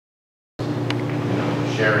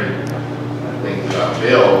sharing things about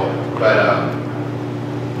Bill, but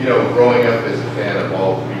you know, growing up as a fan of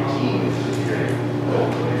all three teams here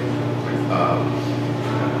locally,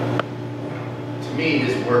 to me,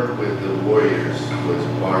 his work with the Warriors was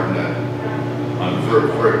bar none.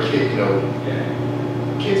 For a kid, you know,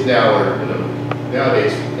 kids now are, you know,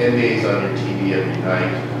 nowadays NBA's on your TV every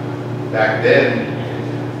night. Back then,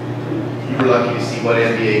 you were lucky to see one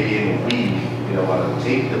NBA game a week, you know, on a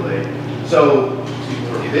tape delay. So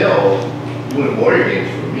for Bill, doing Warrior games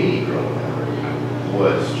for me growing up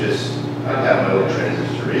was just, I'd have my own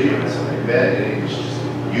transistor radio and something like that, and it was just,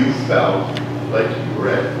 you felt like you were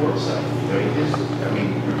at courtside. You know, you just, I mean,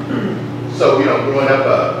 so, you know, growing up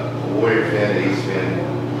a Warrior fan, Ace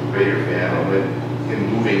fan, Raider fan, and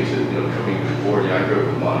moving to, you know, coming to Ford, you know, I grew up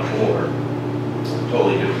with Montour,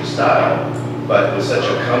 totally different style, but it was such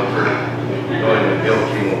a comfort knowing when Bill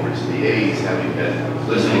came over to the A's, having been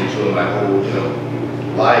listening to him my whole, you know,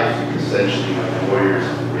 life, essentially Warriors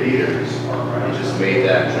and Raiders, it just made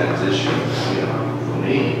that transition, you know, for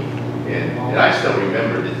me. And I still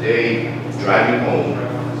remember the day driving home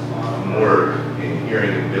from work and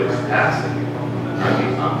hearing Bill's passing. I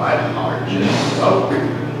mean, my heart just broke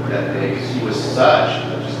that day because he was such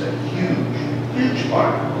just a huge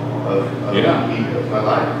part of my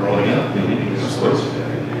life growing up. Being a sports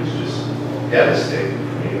fan, it was just devastating for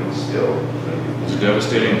me. It was still. It was a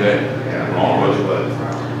devastating day. Yeah, all it was.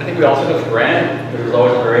 I think we all took it for granted. It was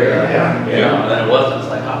always great. Yeah. You know, and then it wasn't. It's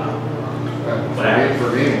like, for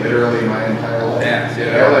me, literally my entire life. Yeah. You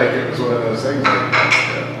know, like it was one of those things.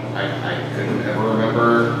 Like, I couldn't ever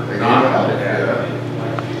remember the game without it.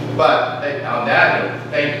 Yeah. But on that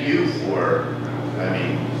note, thank you for. I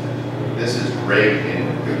mean, this is great,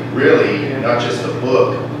 and really not just a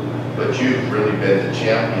book, but you've really been the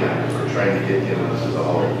champion for trying to get him to the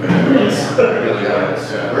Hall of Fame. Really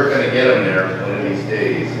honest. We're going to get him there one of these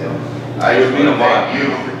days. And I just want to thank you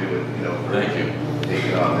for doing, you know, for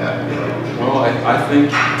taking on that. You know. Well, I think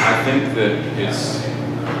that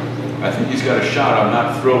I think he's got a shot. I'm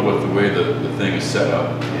not thrilled with the way the thing is set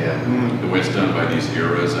up. Yeah. The way it's done by these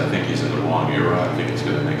eras. I think he's in the wrong era. I think it's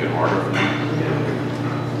going to make it harder for him.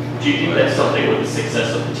 Do you think that's something with the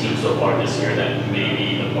success of the team so far this year that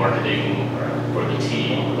maybe the marketing for the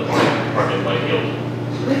team, the marketing department might be able to?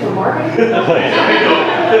 The marketing?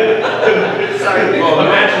 Sorry, well,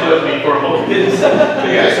 imagine with me for a moment. The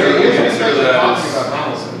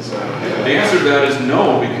answer to that is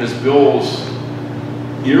no, because Bill's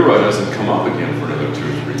era doesn't come up again for another 2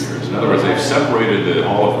 or 3 years. In other words, they've separated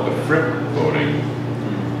all of the Fripp voting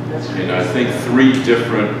in, I think, 3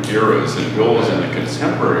 different eras, and Bill is in the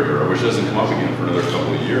contemporary era, which doesn't come up again for another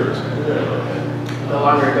couple of years.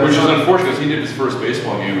 Which is unfortunate, because he did his first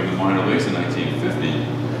baseball game in the minor leagues in 1950,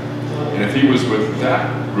 and if he was with that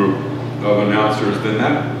group of announcers, then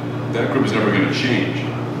that group is never going to change.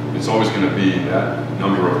 It's always going to be that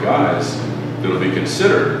number of guys that will be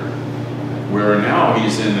considered, where now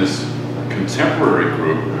he's in this contemporary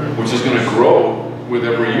group, which is going to grow with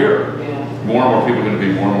every year. More and more people are going to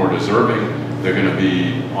be more and more deserving. They're going to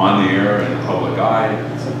be on the air in the public eye,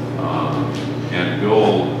 and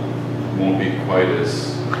Bill won't be quite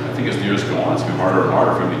as, I think as the years go on, it's going to be harder and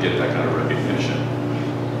harder for him to get that kind of recognition.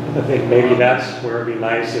 I think maybe that's where it'd be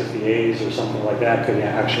nice if the A's or something like that could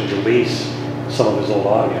actually release some of his old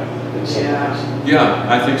audio in some ways. Yeah,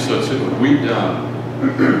 I think so too.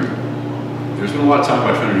 There's been a lot of talk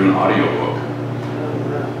about trying to do an audio book,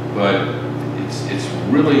 but it's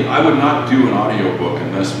really, I would not do an audio book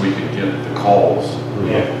unless we could get the calls.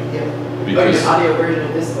 Because an audio version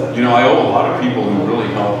of this book. You know, I owe a lot of people who really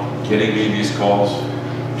helped getting me these calls.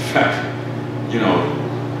 In fact, you know,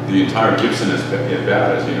 the entire Gibson at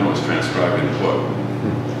bat, as you know, is transcribed in the book.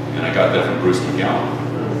 And I got that from Bruce McGowan,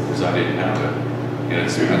 because I didn't have it. And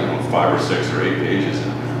it's, I don't know, 5 or 6 or 8 pages in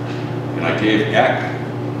there. And I gave Eck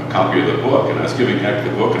a copy of the book, and I was giving Eck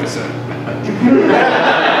the book, and I said,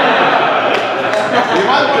 You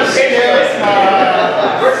might want to say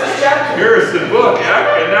Where's this chapter? here's the book, Eck,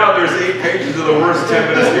 and now there's 8 pages of the worst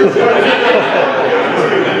 10 minutes of your life.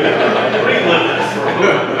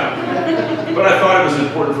 But I thought it was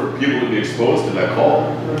important for people to be exposed to that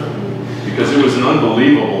call, because it was an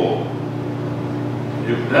unbelievable,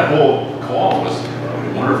 that whole call was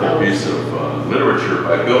a wonderful piece of literature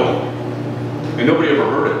by Bill, and nobody ever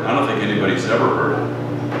heard it. I don't think anybody's ever heard it.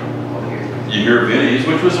 You hear Vinny's,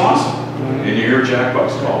 which was awesome, and you hear Jack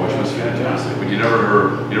Buck's call, which was fantastic, but you never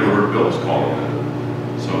heard Bill's call of it.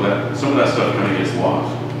 So that some of that stuff kind of gets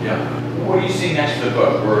lost. Yeah. What do you see next for the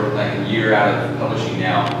book? We're like a year out of publishing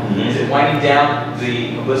now. Is it winding down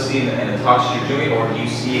the publicity and the talks you're doing, or do you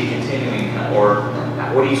see it continuing, or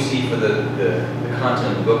what do you see for the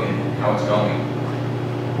content of the book and how it's going?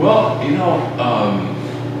 Well, you know,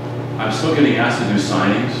 I'm still getting asked to do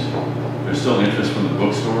signings. There's still interest from the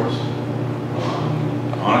bookstores.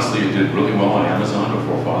 Honestly, it did really well on Amazon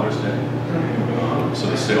before Father's Day. So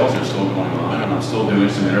the sales are still going on, and I'm still doing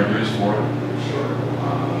some interviews for it.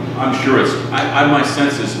 I'm sure it's, my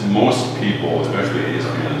sense is most people, especially A's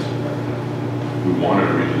fans, who wanted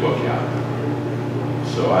to read the book, yeah.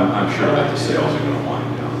 So I'm sure that the sales are going to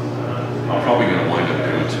wind down. I'm probably going to wind up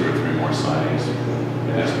doing 2 or 3 more signings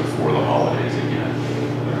just before the holidays again,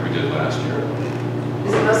 like we did last year.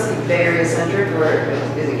 Is it mostly Bay Area centric, or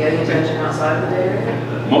is it getting attention outside of the Bay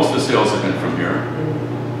Area? Most of the sales have been from here.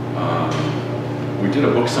 We did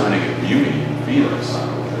a book signing at Muni in Phoenix,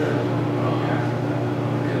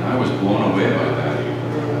 and I was blown away by that.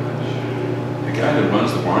 The guy that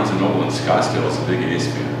runs the Barnes & Noble in Scottsdale is a big A's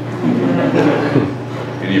fan.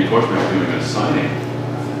 And he approached me about doing a signing.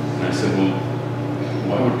 And I said, well,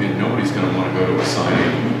 why would be, nobody's going to want to go to a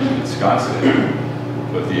signing in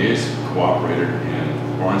Scottsdale. But the A's cooperated,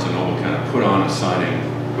 and Barnes & Noble kind of put on a signing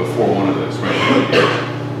before one of those, right?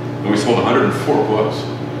 And we sold 104 books.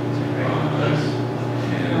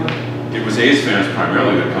 And it was A's fans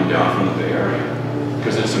primarily that come down from the Bay Area.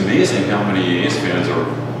 Because it's amazing how many A's fans are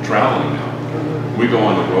traveling now. We go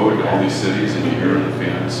on the road to all these cities and you hear the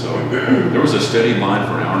fans. So there was a steady line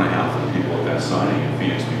for an hour and a half of people at that signing in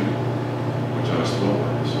Phoenix, which I was thrilled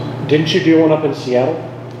with. So. Didn't you do one up in Seattle?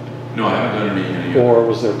 No, I haven't done any. Or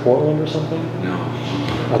was there Portland or something? No.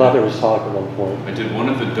 I thought there was talk at one point. I did one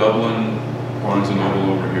at the Dublin Barnes &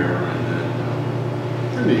 Noble over here, and then...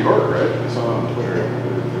 It's in New York, right? I saw on Twitter.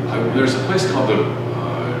 There's a place called the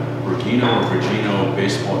Regino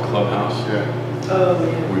Baseball Clubhouse. Yeah. Oh,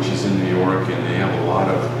 yeah. Which is in New York, and they have a lot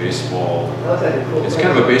of baseball. Looks like a cool It's place.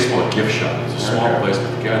 kind of a baseball gift shop. It's a small place,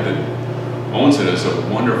 but the guy that owns it is a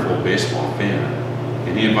wonderful baseball fan.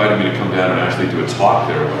 And he invited me to come down and actually do a talk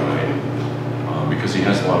there one night, because he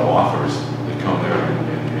has a lot of authors that come there and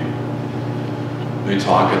they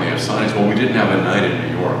talk and they have signings. Well, we didn't have a night in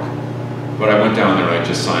New York, but I went down there and I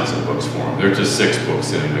just signed some books for him. There are just 6 books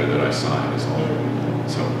sitting there that I signed. Is all.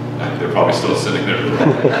 So they're probably still sitting there.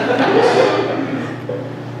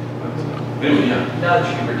 Anyway, yeah. Now that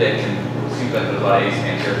you can predict, and it seems like there's a lot of A's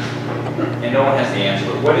fans here, and no one has the answer,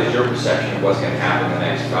 but what is your perception of what's going to happen in the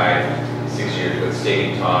next 5-6 years with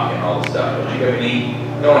stadium talk and all this stuff? I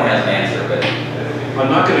mean, no one has an answer, but... I'm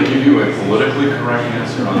not going to give you a politically correct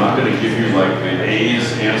answer. I'm not going to give you like the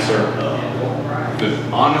A's answer. The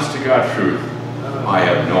honest to God truth, I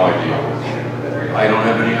have no idea. I don't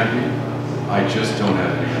have any idea. I just don't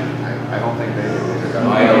have any idea. I don't think they do.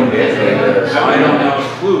 I don't have a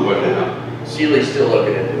clue what will happen. Sealy's still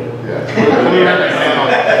looking into it. Yeah.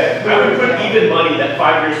 I would put even money that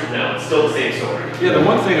 5 years from now, it's still the same story. Yeah, the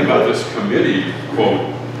one thing about this committee,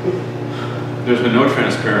 quote, there's been no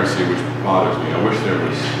transparency, which bothers me. I wish there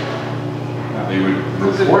was, they would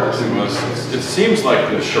report to us. It seems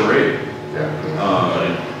like a charade.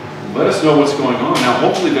 Let us know what's going on. Now,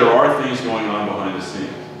 hopefully there are things going on behind the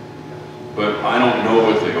scenes, but I don't know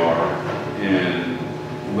what they are. And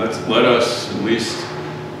let us at least,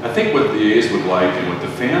 I think what the A's would like and what the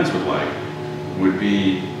fans would like would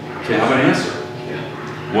be to have an answer,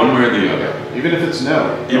 one way or the other. Even if it's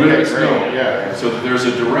no. Even if it's great. no. Yeah. So that there's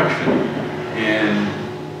a direction. And,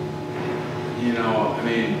 you know, I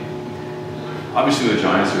mean, obviously the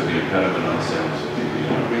Giants are the impediment on sales. You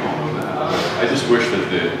know, we all know that. But I just wish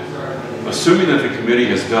that assuming that the committee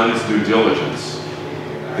has done its due diligence,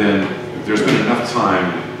 then there's been enough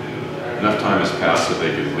time has passed that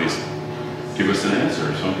they could at least give us an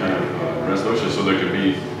answer, some kind of resolution, so there could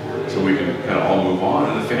be, so we can kind of all move on.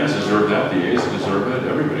 And the fans deserve that, the A's deserve it,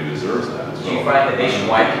 everybody deserves that. So, do you find that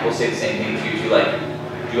nationwide people say the same thing to you too? Like,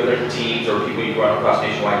 do other teams or people you run across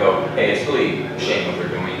nationwide go, hey, it's really a shame what they're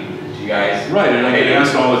doing to you guys? right, and I get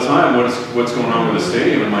asked all the time, what's going on with the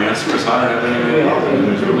stadium, and my answer is, I don't have any idea. And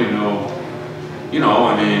there's really no, you know,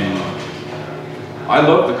 I mean, I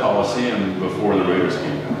loved the Coliseum before the Raiders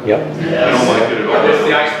came down. Yep. I don't like it at all. This is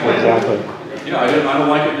the ice point. Exactly. Yeah, I don't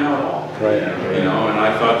like it now at all. Right. You know, and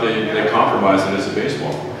I thought they compromised it as a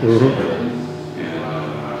baseball. And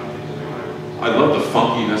I love the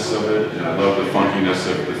funkiness of it, and I love the funkiness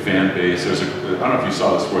of the fan base. I don't know if you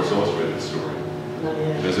saw the Sports Illustrated story.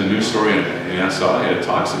 There's a new story in SI, and it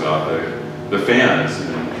talks about the fans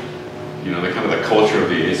and, you know, the kind of the culture of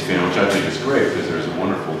the A's fan, which I think is great because there's a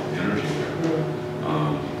wonderful energy there.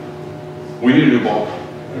 We need a new ballpark.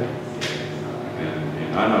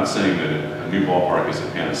 And I'm not saying that a new ballpark is a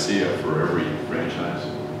panacea for every franchise.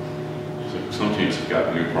 So some teams have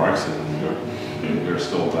got new parks and they're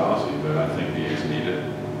still lousy, but I think the A's need it.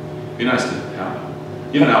 It'd be nice to have them.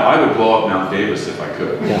 You know, I would blow up Mount Davis if I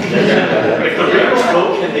could. If the Raiders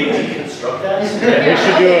go, can they deconstruct that? We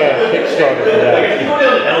should do a Kickstarter for Like, that. if you go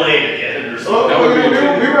down to LA to get it or something. That would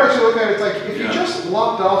be we were actually looking at it, it's like, if you Yeah. just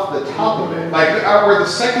lopped off the top of it, like where the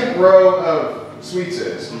second row of suites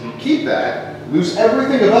is, keep that, lose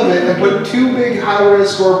everything above it, and put 2 big high-res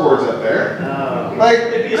scoreboards up there. Like,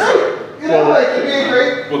 It'd be a great. You know, like, it'd be a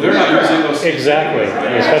great. Well, they're not using those. Exactly,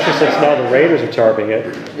 especially since now the Raiders are tarping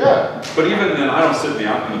it. Yeah. But even then, I don't sit in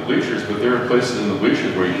the bleachers, but there are places in the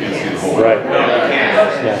bleachers where you can't see the whole. Right. No, you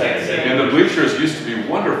can't. Yeah. And the bleachers used to be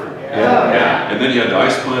wonderful. Yeah. And then you had the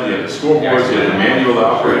ice plant, you had the scoreboards, you had the manual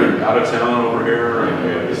operator out of town over here, and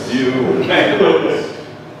you had this view.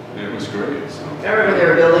 It was great, so. I remember they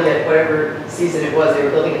were building it, whatever season it was, they were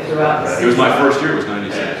building it throughout the It season. was my first year, it was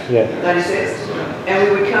 96. Yeah. 96. And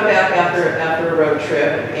we would come back after a road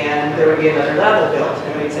trip, and there would be another level built,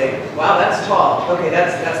 and we'd say, wow, that's tall. Okay,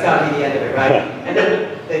 that's got to be the end of it, right? And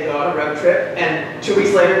then they'd go on a road trip, and 2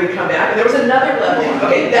 weeks later we'd come back, and there was another level.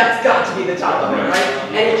 Okay, that's got to be the top of it, right?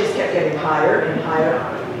 And it just kept getting higher and higher.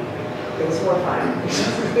 It was horrifying.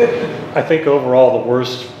 I think overall the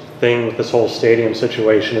worst thing with this whole stadium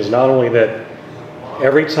situation is not only that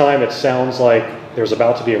every time it sounds like there's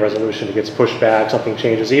about to be a resolution, it gets pushed back, something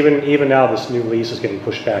changes. Even now this new lease is getting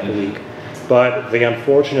pushed back a week. But the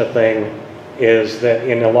unfortunate thing is that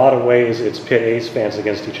in a lot of ways it's pit A's fans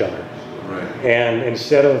against each other. Right. And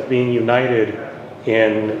instead of being united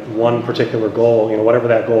in one particular goal, you know, whatever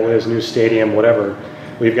that goal is, new stadium, whatever,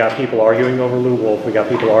 we've got people arguing over Lou Wolf, we've got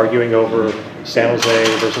people arguing over San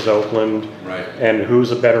Jose versus Oakland, Right. and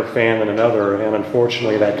who's a better fan than another, and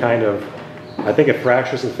unfortunately that kind of, I think it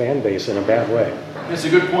fractures the fan base in a bad way. It's a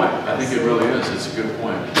good point. I think it really is. It's a good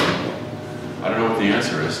point. I don't know what the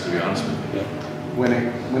answer is, to be honest with you.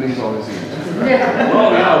 Winning's always the answer.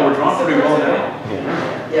 Well, yeah, we're drawn pretty well now.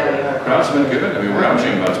 Yeah, we are. Crowd's been good. I mean, we're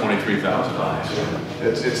averaging about 23,000.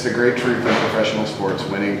 It's the great truth in professional sports.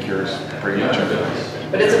 Winning cures pretty much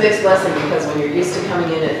everything. But it's a mixed blessing because when you're used to coming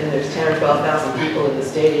in and there's 10 or 12,000 people in the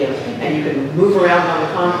stadium and you can move around on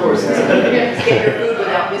the concourses and get your food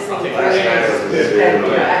without missing the food and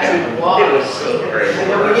you know, actually walk. I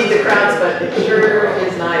know we need the crowds, but it sure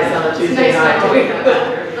is nice on a Tuesday night.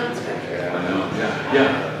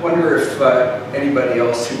 Yeah. I wonder if anybody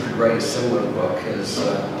else who could write a similar book has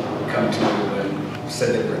come to you and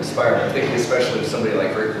said they were inspired. I'm thinking especially of somebody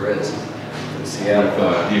like Rick Riz in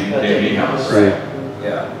Seattle. Dave House. Right.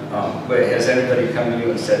 Yeah. But has anybody come to you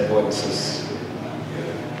and said, boy, this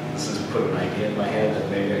has put an idea in my head that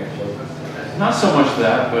maybe I could work with? Not so much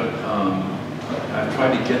that, but I've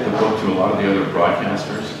tried to get the book to a lot of the other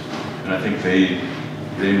broadcasters, and I think they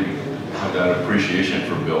have that appreciation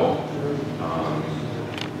for Bill.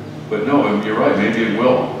 But no, you're right, maybe it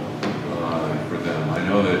will for them. I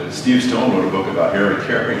know that Steve Stone wrote a book about Harry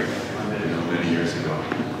Carey many years ago.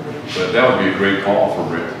 But that would be a great call for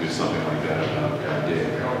Rick to do something like that about Dave.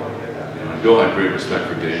 And Bill had great respect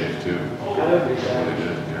for Dave too. Really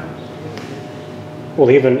did, yeah. Well,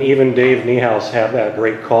 even Dave Niehaus had that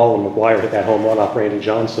great call when McGuire hit that home run off Randy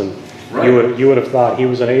Johnson. Right. You would have thought he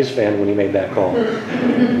was an A's fan when he made that call.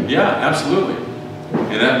 Yeah, absolutely.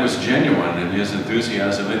 And that was genuine in his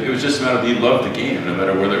enthusiasm. It was just a matter of he loved the game, no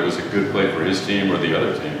matter whether it was a good play for his team or the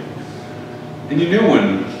other team. And you knew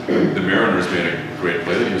when the Mariners made a great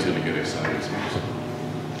play that he was going to get excited too.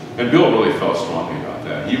 And Bill really felt strongly about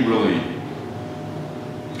that. He really,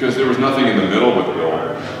 because there was nothing in the middle with Bill,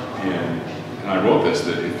 and I wrote this,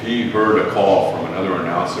 that if he heard a call from another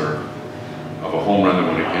announcer of a home run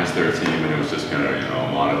that went against their team, and it was just kind of,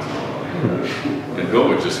 monotone, and Bill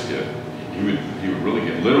would just get, he would really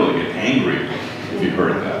literally get angry if he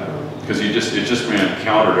heard that, because it just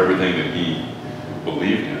countered everything that he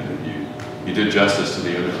believed in. He did justice to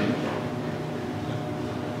the other team.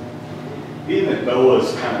 Being that Bill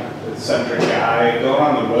was kind of a eccentric guy, going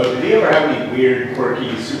on the road, did he ever have any weird,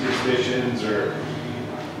 quirky superstitions or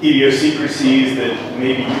idiosyncrasies that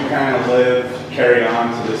maybe you kind of carry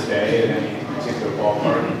on to this day at any particular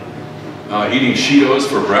ballpark? Eating Cheetos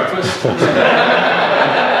for breakfast?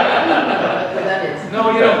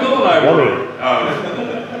 No, Bill and I were,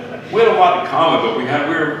 we had a lot in common, but we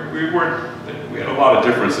had a lot of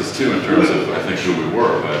differences too in terms of, I think, who we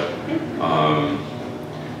were. But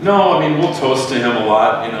no, I mean, we'll toast to him a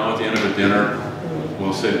lot. At the end of a dinner,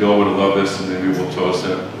 we'll say Bill would have loved this, and maybe we'll toast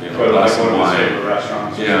it. A glass of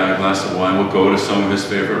wine. Yeah, a glass of wine. We'll go to some of his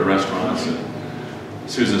favorite restaurants. And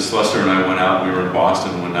Susan Slusser and I went out. We were in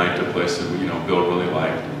Boston one night to a place that Bill really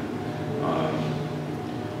liked.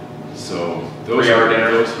 So those 3 hour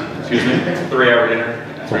dinner. Excuse me. 3 hour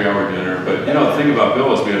dinner. 3 hour dinner. But the thing about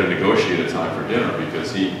Bill is we had to negotiate a time for dinner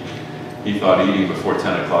because he thought eating before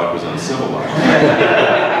 10 o'clock was uncivilized.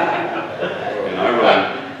 And I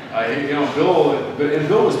wrote, you know,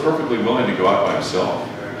 Bill was perfectly willing to go out by himself.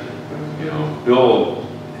 You know, Bill,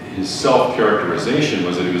 his self-characterization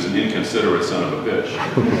was that he was an inconsiderate son of a bitch.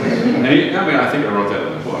 And I mean, I think I wrote that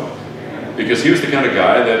in the book. Because he was the kind of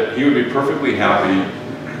guy that he would be perfectly happy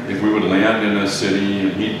if we would land in a city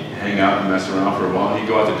and he'd hang out and mess around for a while. He'd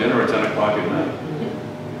go out to dinner at 10 o'clock at night.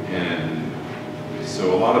 And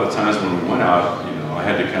so a lot of the times when we went out, you know, I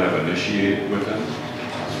had to kind of initiate with him.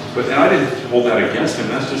 But and I didn't hold that against him.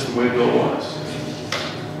 That's just the way Bill was.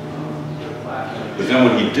 But then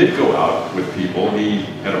when he did go out with people, he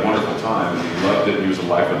had a wonderful time and he loved it. He was the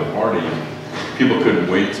life of the party. And people couldn't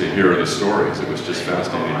wait to hear the stories. It was just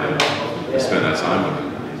fascinating to spend that time with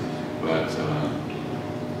him. But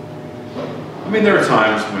I mean, there are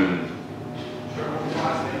times when,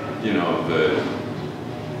 you know,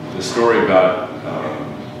 the story about,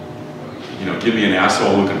 you know, give me an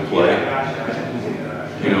asshole who can play.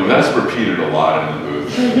 You know, that's repeated a lot in the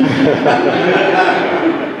booth.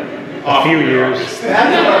 A few years.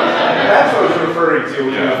 That's what I was referring to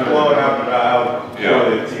when you was blowing up about how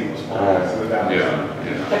poorly the team was playing.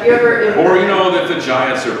 Have you ever? Or you know that the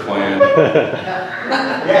Giants are playing.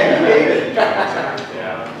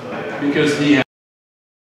 Because he had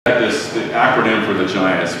this, the acronym for the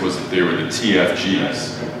Giants was that they were the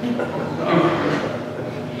TFGs.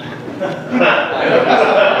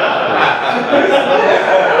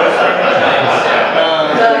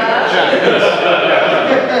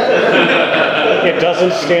 It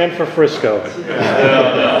doesn't stand for Frisco. Do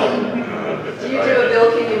you do a Bill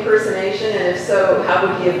King impersonation, and if so, how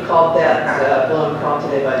would you have called that blown call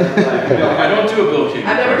today by the umpire? No, I don't do a Bill King.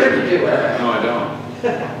 I've never heard you do it. No, I don't.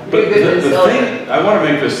 But the thing, I want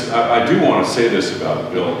to make this, I do want to say this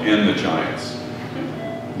about Bill in the Giants,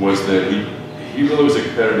 was that he really was a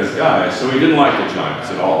competitive guy, so he didn't like the Giants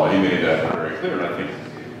at all. He made that very clear, and I think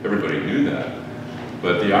everybody knew that.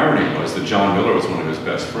 But the irony was that John Miller was one of his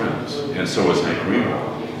best friends, and so was Hank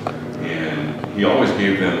Greenwald. And he always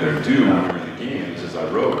gave them their due during the games, as I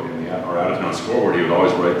wrote in our out-of-town scoreboard. He would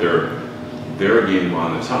always write their game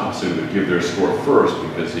on the top, so he would give their score first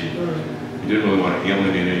because he didn't really want to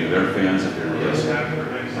alienate any of their fans if they were listening.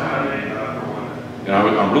 And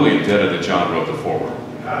I'm really indebted that John wrote the foreword.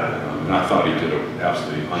 And I thought he did an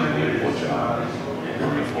absolutely unbelievable job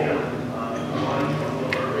going forward.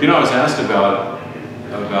 You know, I was asked about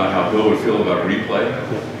how Bill would feel about replay,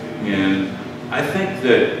 and I think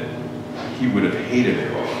that he would have hated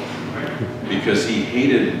it because he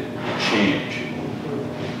hated change.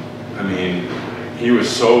 I mean, he was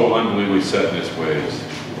so unbelievably set in his ways.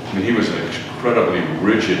 I mean, he was an incredibly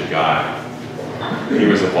rigid guy. He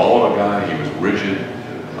was a volatile guy, he was rigid.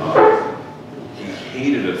 He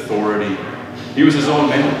hated authority. He was his own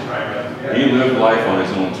man. He lived life on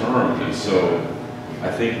his own terms, and so I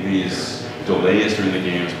think these delays during the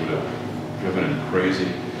games would have driven him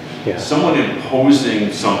crazy. Yeah. Someone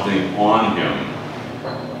imposing something on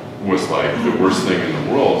him was like the worst thing in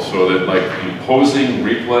the world. So that like imposing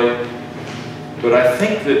replay, but I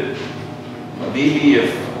think that maybe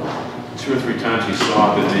if 2 or 3 times he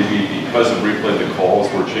saw that maybe because of replay the calls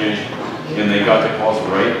were changed and they got the calls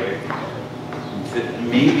right, that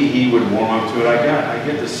maybe he would warm up to it. I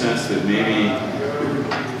get the sense that maybe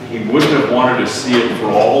he wouldn't have wanted to see it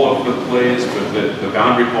for all of the plays, but the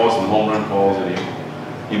boundary calls and the home run calls, and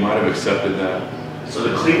he might have accepted that. So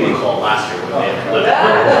the Cleveland call last year would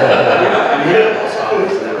have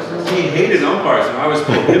He hated umpires, and I was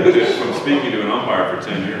prohibited from speaking to an umpire for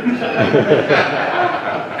 10 years.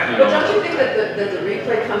 But don't you think that the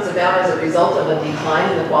replay comes about as a result of a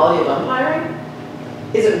decline in the quality of umpiring?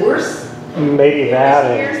 Is it worse? Maybe that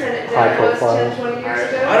than and it high was profile. 10, 20 years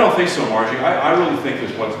ago? I don't think so, Margie. I really think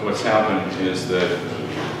that what's happened is that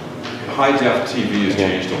high-def TV has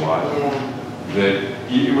changed a lot. Yeah. That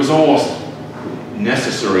it was almost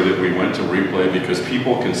necessary that we went to replay because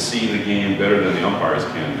people can see the game better than the umpires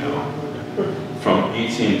can now. From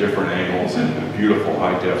 18 different angles and beautiful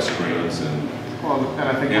high-def screens. And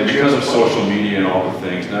I think because of social media and all the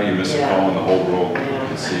things, now you miss a call and the whole world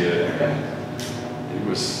can see it. And it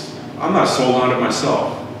was, I'm not sold on it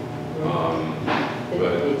myself.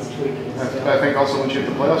 But I think also when you hit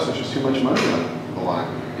the playoffs, there's just too much money on the line.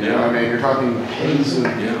 You know, I mean, you're talking tens of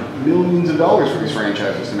millions of dollars for these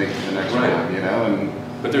franchises to make it to the next round, you know, and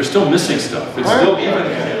but they're still missing stuff. It's still even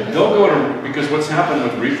they'll go to because what's happened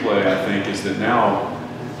with replay, I think, is that now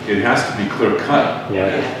it has to be clear cut.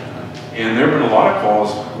 Yeah. And there have been a lot of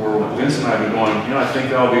calls where Vince and I have been going, you know, I think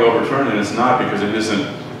that'll be overturned, and it's not because it isn't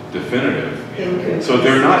definitive. So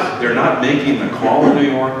they're not making the call in New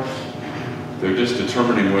York. They're just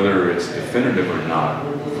determining whether it's definitive or not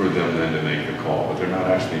for them then to make the call, but they're not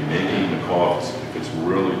actually making the call if it's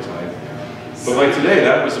really tight. But like today,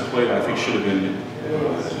 that was a play that I think should have been,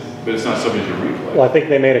 but it's not subject to replay. Well, I think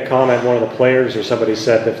they made a comment, one of the players or somebody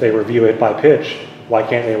said that if they review it by pitch, why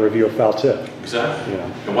can't they review a foul tip? Exactly. You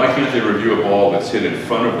know. And why can't they review a ball that's hit in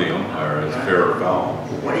front of the umpire as fair or foul?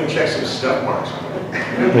 Why don't you check some stuff marks on it?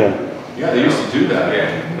 Yeah. Yeah, they used to do that.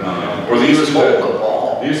 Yeah. Or they used to do hold that. the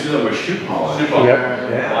ball. They used to do that with shoot polish. Shoot ball. Yep.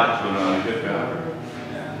 Yeah. Watch. Hit batter.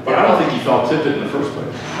 But I don't think he foul tipped it in the first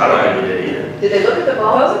place. I don't think he did either. Did they look at the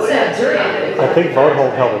ball? Both said three. I think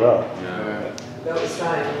Vodholm held it up. Yeah. That was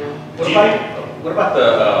fine, yeah. What about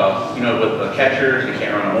the, you know, with the catchers, you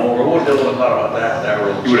can't run them over, what would Bill have thought about that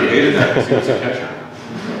rule? He would have hated that because he was a catcher.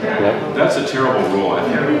 Yep. That's a terrible rule, I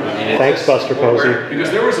think. And Thanks, it's- Buster Posey. Because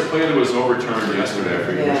there was a play that was overturned yesterday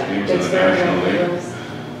after he was in the National League.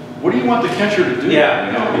 What do you want the catcher to do? Yeah.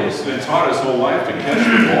 You know, he's been taught his whole life to catch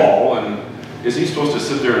the ball, and is he supposed to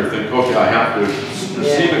sit there and think, okay, I have to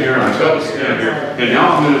receive it here, and I've got to stand here, and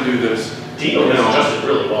now I'm going to do this. Dino You has know. adjusted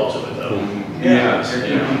really well to it, though. Yes,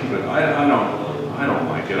 yeah, but I don't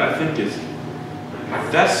like it. I think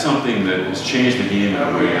that's something that has changed the game in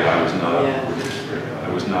a way that I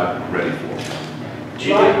was not ready for. Do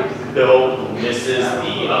you think Bill misses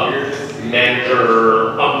the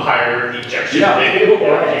manager umpire ejection Yeah. thing?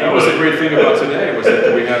 That was the great thing about today, was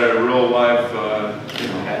that we had a real live,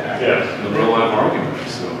 Yeah. a real live argument.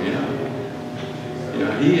 So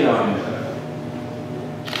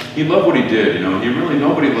he loved what he did. You know,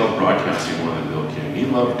 nobody loved broadcasting more than Bill King. He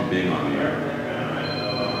loved being on the air.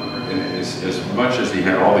 And as much as he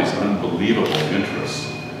had all these unbelievable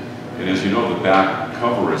interests, and as you know, the back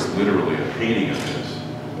cover is literally a painting of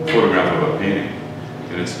his, photograph of a painting,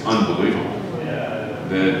 and it's unbelievable.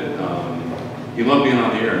 That he loved being on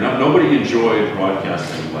the air. Nobody enjoyed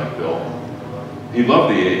broadcasting like Bill. He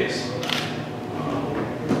loved the A's.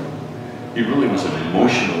 He really was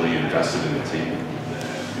emotionally invested in the team.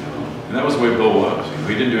 You know? And that was the way Bill was. You know,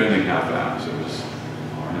 he didn't do anything half-assed.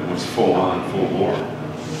 It was full on, full bore.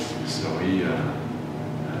 So he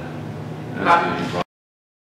brought